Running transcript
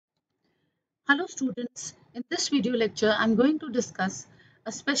Hello students, in this video lecture I'm going to discuss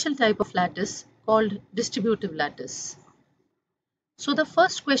a special type of lattice called distributive lattice. So the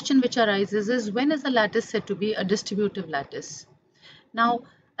first question which arises is, when is a lattice said to be a distributive lattice? Now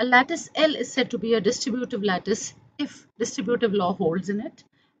a lattice L is said to be a distributive lattice if distributive law holds in it.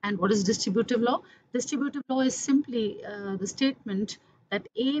 And what is distributive law? Distributive law is simply the statement that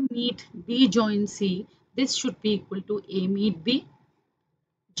A meet B join C. This should be equal to A meet B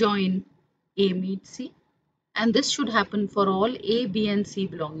join A meet C, and this should happen for all A, B and C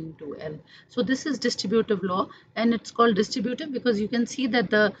belonging to L. So this is distributive law, and it's called distributive because you can see that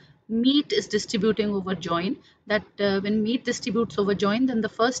the meet is distributing over join, that when meet distributes over join, then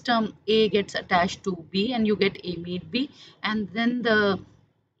the first term A gets attached to B and you get A meet B, and then the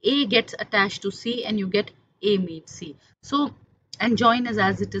A gets attached to C and you get A meet C. So, and join is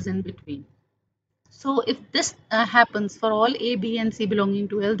as it is in between. So if this happens for all A, B and C belonging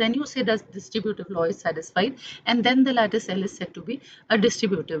to L, then you say that distributive law is satisfied, and then the lattice L is said to be a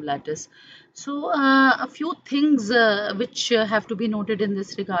distributive lattice. So a few things which have to be noted in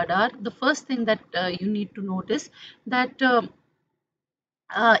this regard are, the first thing that you need to notice that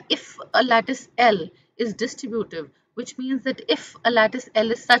if a lattice L is distributive, which means that if a lattice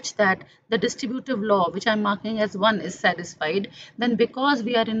L is such that the distributive law, which I'm marking as 1, is satisfied, then because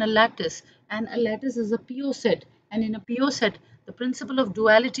we are in a lattice and a lattice is a PO set, and in a PO set the principle of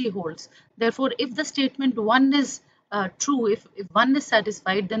duality holds. Therefore, if the statement 1 is true, if 1 is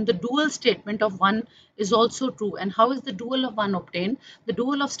satisfied, then the dual statement of 1 is also true. And how is the dual of 1 obtained? The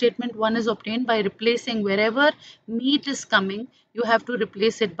dual of statement 1 is obtained by replacing wherever meet is coming, you have to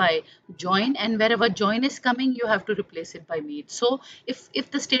replace it by join, and wherever join is coming, you have to replace it by meet. So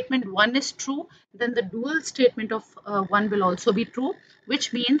if the statement 1 is true, then the dual statement of 1 will also be true,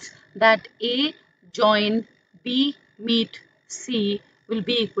 which means that A join B meet C will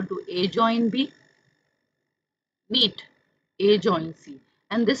be equal to A join B meet A join C,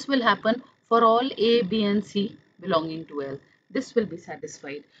 and this will happen for all A, B and C belonging to L. This will be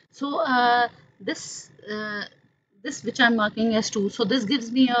satisfied. So this which I'm marking as 2, so this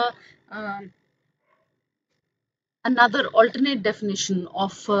gives me another alternate definition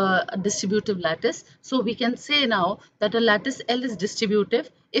of a distributive lattice. So we can say now that a lattice L is distributive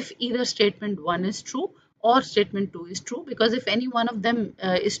if either statement 1 is true or statement 2 is true, because if any one of them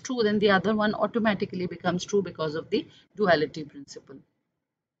is true, then the other one automatically becomes true because of the duality principle.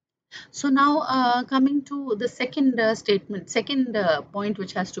 So now coming to the second second point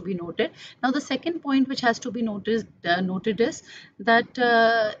which has to be noted. Now the second point which has to be noted is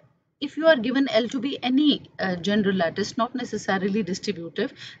that if you are given L to be any general lattice, not necessarily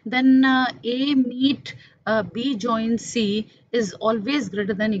distributive, then A meet B join C is always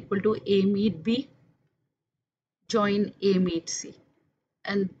greater than equal to A meet B join A meet C.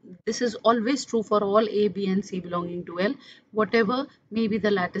 And this is always true for all A, B and C belonging to L, whatever may be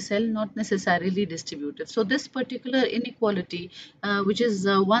the lattice L, not necessarily distributive. So this particular inequality, which is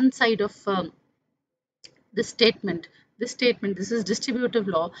one side of this statement, this is distributive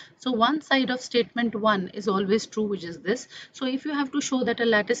law. So one side of statement 1 is always true, which is this. So if you have to show that a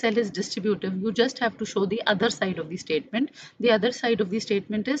lattice L is distributive, you just have to show the other side of the statement. The other side of the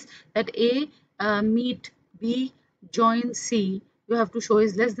statement is that A meet B join C, you have to show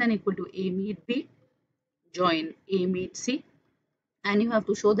is less than equal to A meet B join A meet C, and you have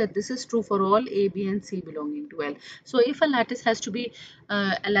to show that this is true for all A, B and C belonging to L. So if a lattice has to be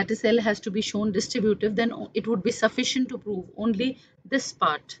a lattice L has to be shown distributive, then it would be sufficient to prove only this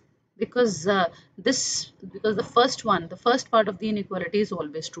part, because the first part of the inequality is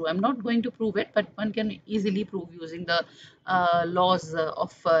always true. I'm not going to prove it, but one can easily prove using the laws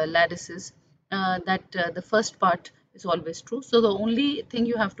of lattices that the first part is always true. So the only thing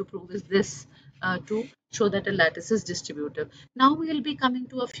you have to prove is this to show that a lattice is distributive. Now we will be coming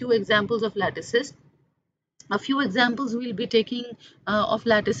to a few examples of lattices. A few examples we'll be taking of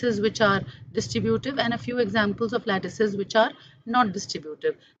lattices which are distributive, and a few examples of lattices which are not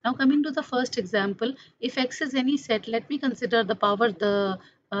distributive. Now coming to the first example, if X is any set, let me consider the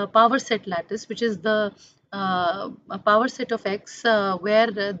power set lattice, which is the power set of X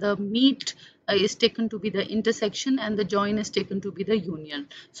where the meet is taken to be the intersection and the join is taken to be the union.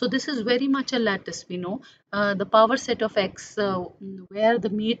 So this is very much a lattice, we know. The power set of X where the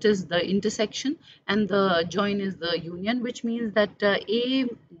meet is the intersection and the join is the union, which means that A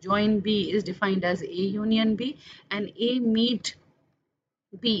join B is defined as A union B, and A meet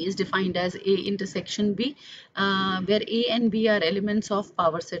B is defined as A intersection B, where A and B are elements of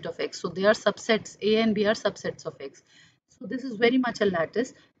power set of X. So they are subsets, A and B are subsets of X. So this is very much a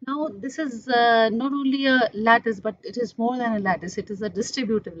lattice. Now this is not only a lattice, but it is more than a lattice. It is a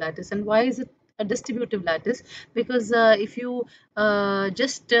distributive lattice. And why is it a distributive lattice, because if you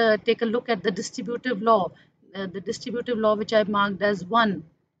just take a look at the distributive law which I marked as 1,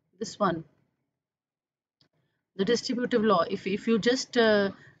 this one, the distributive law, if you just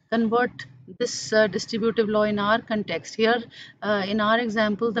convert this distributive law in our context here, in our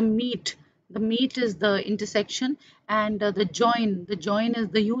example, the meet is the intersection, and the join is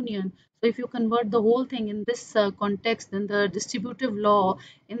the union. So if you convert the whole thing in this context, then the distributive law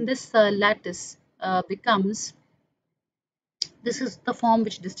in this lattice becomes, this is the form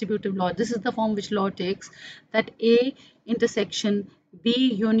which law takes, that A intersection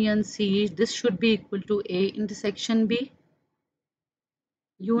B union C, this should be equal to A intersection B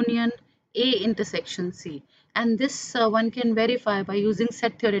union A intersection C. And this one can verify by using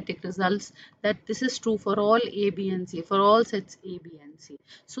set theoretic results, that this is true for all A, B, and C, for all sets A, B, and C.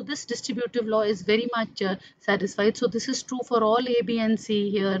 So this distributive law is very much satisfied. So this is true for all A, B, and C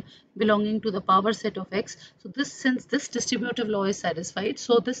here belonging to the power set of X. So since this distributive law is satisfied,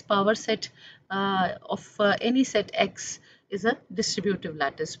 so this power set of any set X is a distributive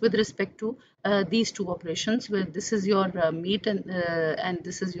lattice with respect to these two operations, where this is your meet and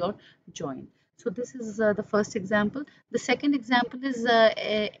this is your join. So this is the first example. The second example is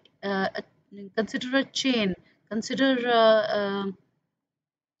consider a chain. Consider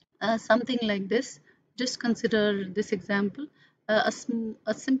something like this. Just consider this example. A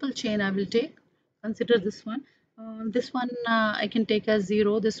simple chain I will take. Consider this one. This one I can take as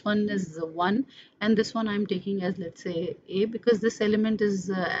 0, this one is 1, and this one I'm taking as, let's say, A, because this element is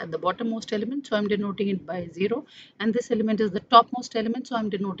the bottommost element, so I'm denoting it by 0, and this element is the topmost element, so I'm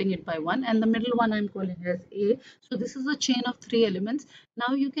denoting it by 1, and the middle one I'm calling as A. So this is a chain of 3 elements.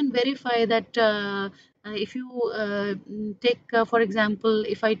 Now you can verify that if you take, for example,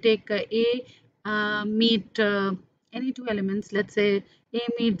 if I take A meet any two elements, let's say A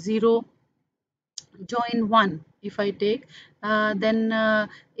meet 0 join 1, if I take, then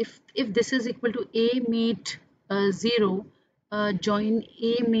if this is equal to A meet 0 join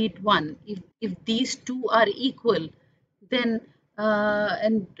A meet 1, if these two are equal, then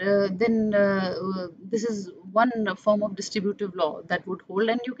this is one form of distributive law that would hold,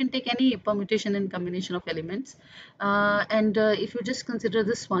 and you can take any permutation and combination of elements. And if you just consider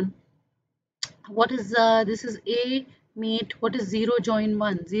this one, what is this is A meet, what is 0 join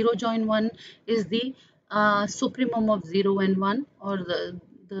 1? 0 join 1 is the supremum of 0 and 1, or the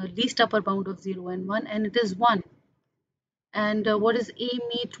least upper bound of 0 and 1, and it is 1. And what is A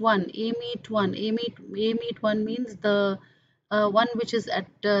meet 1? A meet 1. A meet 1 means the one which is at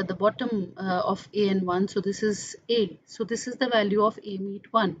the bottom of A and 1. So this is A. So this is the value of A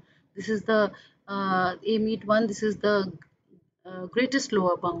meet 1. This is the A meet 1. This is the greatest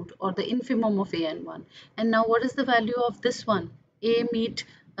lower bound, or the infimum of A and 1. And now what is the value of this one? A meet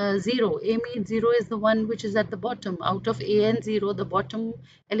 0. A meet 0 is the one which is at the bottom. Out of A and 0, the bottom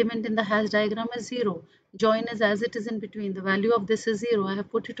element in the hash diagram is 0. Join is as it is in between. The value of this is 0. I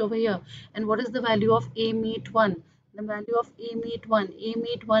have put it over here. And what is the value of A meet 1? The value of A meet 1. A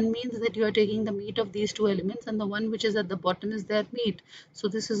meet 1 means that you are taking the meet of these two elements, and the one which is at the bottom is their meet. So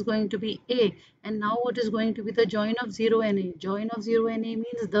this is going to be A. And now what is going to be the join of 0 and A? Join of 0 and A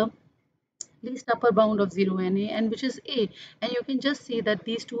means the least upper bound of 0 and A, and which is A. And you can just see that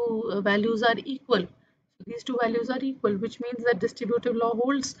these two values are equal. So these two values are equal, which means that distributive law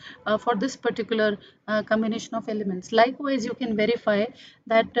holds for this particular combination of elements. Likewise, you can verify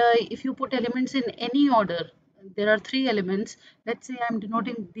that if you put elements in any order, there are 3 elements. Let's say I'm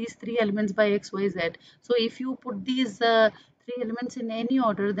denoting these 3 elements by X, Y, Z. So if you put these 3 elements in any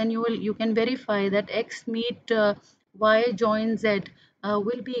order, then you can verify that X meet Y join Z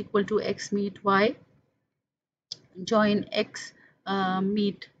will be equal to X meet Y join X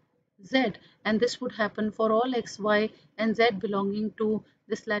meet Z, and this would happen for all X, Y, and Z belonging to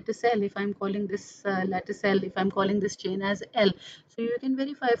this lattice L. If I'm calling this lattice L, if I'm calling this chain as L, so you can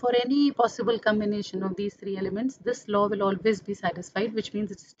verify for any possible combination of these 3 elements, this law will always be satisfied, which means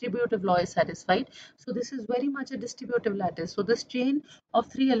the distributive law is satisfied. So this is very much a distributive lattice. So this chain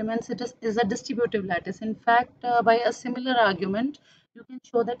of 3 elements, is a distributive lattice. In fact, by a similar argument, you can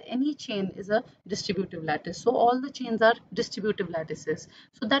show that any chain is a distributive lattice. So all the chains are distributive lattices.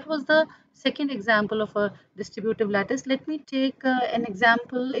 So that was the second example of a distributive lattice. Let me take an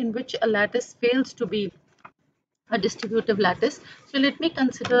example in which a lattice fails to be a distributive lattice. So let me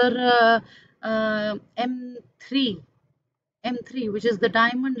consider M3, which is the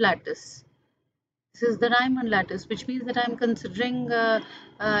diamond lattice. This is the diamond lattice, which means that I'm considering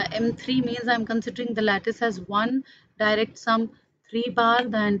M3 means I'm considering the lattice as 1 direct sum 3 bar,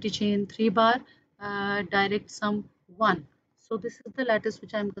 the anti-chain 3 bar, direct sum 1. So this is the lattice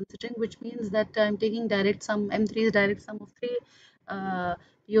which I'm considering, which means that I'm taking direct sum. M3 is direct sum of three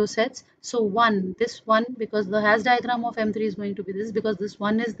PO sets. So this one, because the hash diagram of M3 is going to be this, because this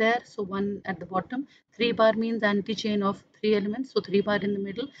one is there, so one at the bottom. 3 bar means anti-chain of 3 elements, so 3 bar in the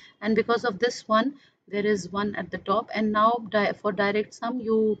middle, and because of this one, there is one at the top. And now for direct sum,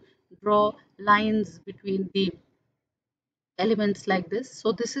 you draw lines between the elements like this.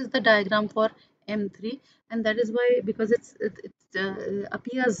 So this is the diagram for M3, and that is why, because it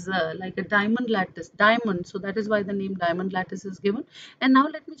appears like a diamond lattice, diamond. So that is why the name diamond lattice is given. And now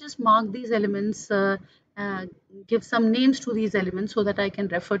let me just mark these elements, uh, give some names to these elements so that I can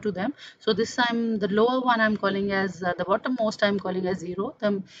refer to them. So this time the lower one I'm calling as the bottommost I'm calling as 0.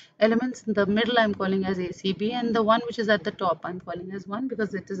 The elements in the middle I'm calling as ACB, and the one which is at the top I'm calling as 1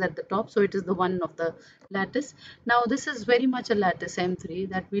 because it is at the top. So it is the one of the lattice. Now this is very much a lattice M3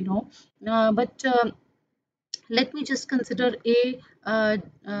 that we know, but let me just consider a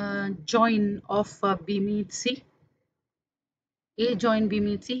join of B meets C. A join B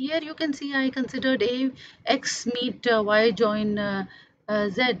meet C. Here you can see I considered A X meet Y join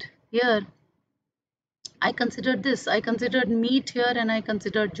Z. Here I considered this. I considered meet here and I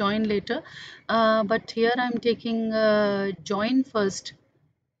considered join later. But here I'm taking join first.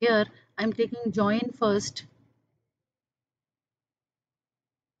 Here I'm taking join first.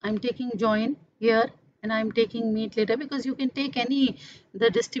 I'm taking join here and I'm taking meet later, because you can take the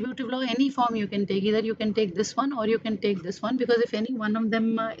distributive law, any form you can take. Either you can take this one or you can take this one, because if any one of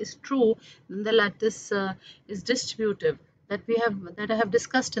them is true, then the lattice is distributive, that I have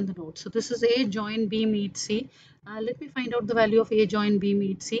discussed in the notes. So this is A join B meet C. Let me find out the value of A join B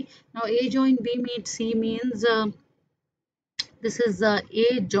meet C. Now A join B meet C means this is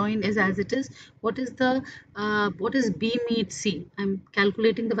A join is as it is. What is B meet C? I'm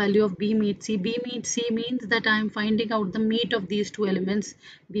calculating the value of B meet C. B meet C means that I'm finding out the meet of these two elements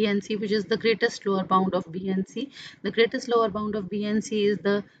B and C, which is the greatest lower bound of B and C. The greatest lower bound of B and C is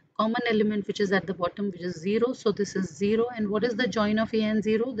the common element which is at the bottom, which is 0. So this is 0. And what is the join of A and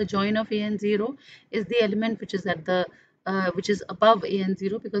 0? The join of A and 0 is the element which is at the which is above A and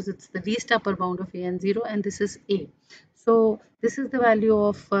 0, because it's the least upper bound of A and 0, and this is A. So this is the value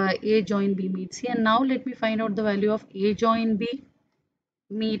of A join B meet C. And now let me find out the value of A join B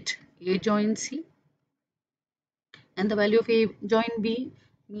meet A join C, and the value of A join B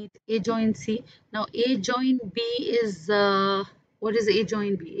meet A join C. Now A join B is what is A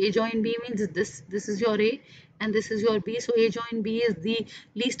join B? A join B means this is your A and this is your B. So A join B is the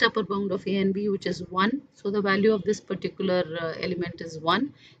least upper bound of A and B, which is 1. So the value of this particular element is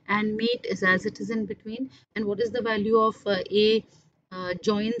 1, and meet is as it is in between. And what is the value of A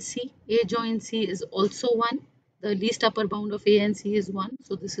join C? A join C is also 1. The least upper bound of A and C is 1,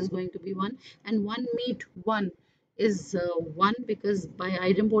 so this is going to be 1. And 1 meet 1 is 1, because by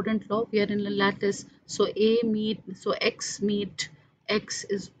idempotent law we are in a lattice. So X meet X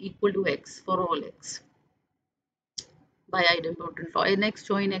is equal to X for all X by idempotent law, and X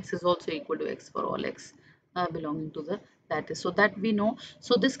join X is also equal to X for all X belonging to the lattice. So that we know.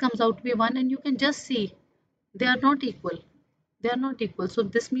 So this comes out to be 1, and you can just see they are not equal. They are not equal. So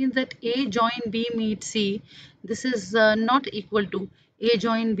this means that A join B meet C. This is not equal to A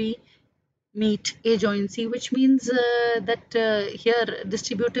join B meet A join C, which means that here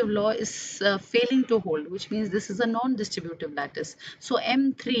distributive law is failing to hold, which means this is a non-distributive lattice. So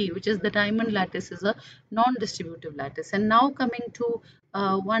M3, which is the diamond lattice, is a non-distributive lattice. And now coming to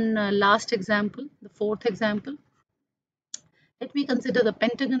one last example, the fourth example. Let me consider the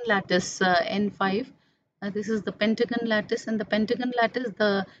pentagon lattice N5. This is the pentagon lattice, and the pentagon lattice,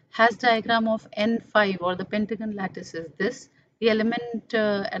 the hash diagram of N5 or the pentagon lattice is this. The element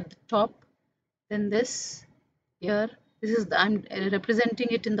at the top, then this here. This is I'm representing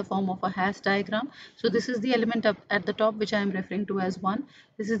it in the form of a hash diagram. So this is the element up at the top, which I am referring to as 1.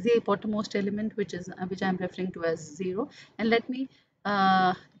 This is the bottommost element, which I am referring to as 0. And let me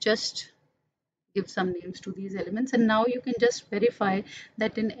just give some names to these elements, and now you can just verify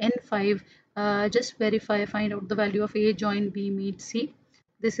that in N5, find out the value of A join B meet C.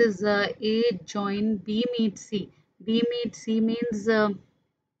 This is A join B meet C. B meet C means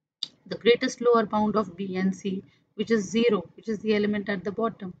the greatest lower bound of B and C, which is 0, which is the element at the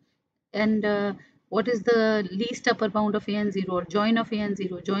bottom. And what is the least upper bound of A and 0, or join of A and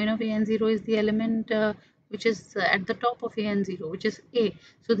 0? Join of A and 0 is the element which is at the top of A and 0, which is A.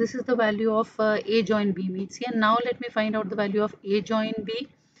 So this is the value of A join B meet C. And now let me find out the value of A join B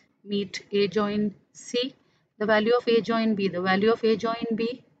meet A join C. The value of A join B, the value of A join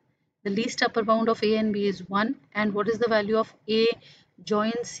B, the least upper bound of A and B is 1. And what is the value of A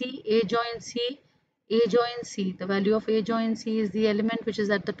join C? A join C A join C. The value of A join C is the element which is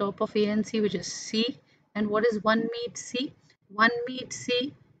at the top of A and C, which is C. And what is 1 meet C? 1 meet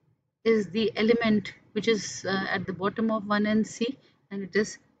C is the element which is at the bottom of 1 and C, and it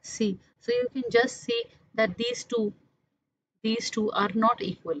is C. So you can just see that these two are not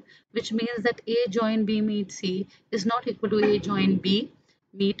equal, which means that A join B meet C is not equal to A join B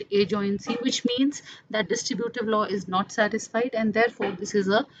meet A join C, which means that distributive law is not satisfied, and therefore this is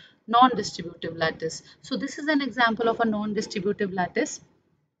a non-distributive lattice. So this is an example of a non-distributive lattice.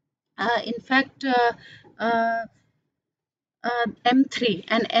 In fact, uh, M3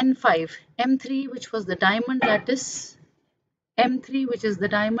 and N5, M3 which was the diamond lattice, M3 which is the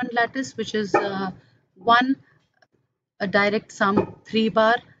diamond lattice, which is 1 a direct sum 3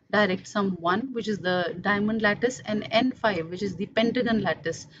 bar, direct sum 1, which is the diamond lattice, and N5 which is the pentagon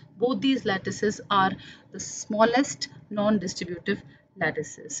lattice. Both these lattices are the smallest non-distributive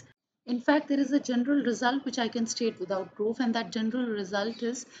lattices. In fact, there is a general result which I can state without proof, and that general result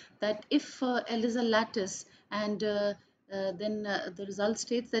is that if L is a lattice, and then the result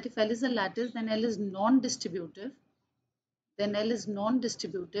states that if L is a lattice, then L is non-distributive,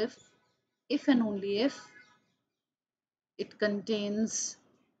 if and only if it contains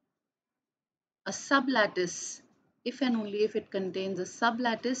a sublattice, if and only if it contains a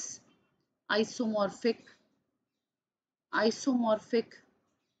sublattice isomorphic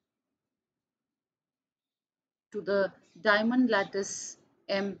to the diamond lattice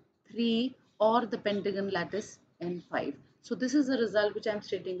M3 or the pentagon lattice N5. So this is a result which I am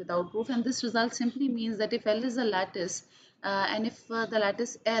stating without proof, and this result simply means that if L is a lattice and if the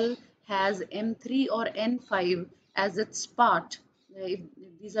lattice L has M3 or N5 as its part, if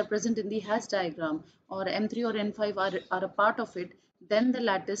these are present in the hash diagram, or M3 or N5 are a part of it, then the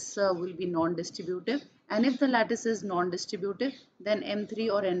lattice will be non-distributive, and if the lattice is non-distributive, then M3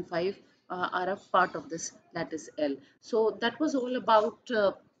 or N5 are a part of this lattice L. So that was all about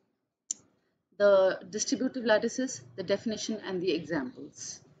the distributive lattices, the definition and the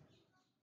examples.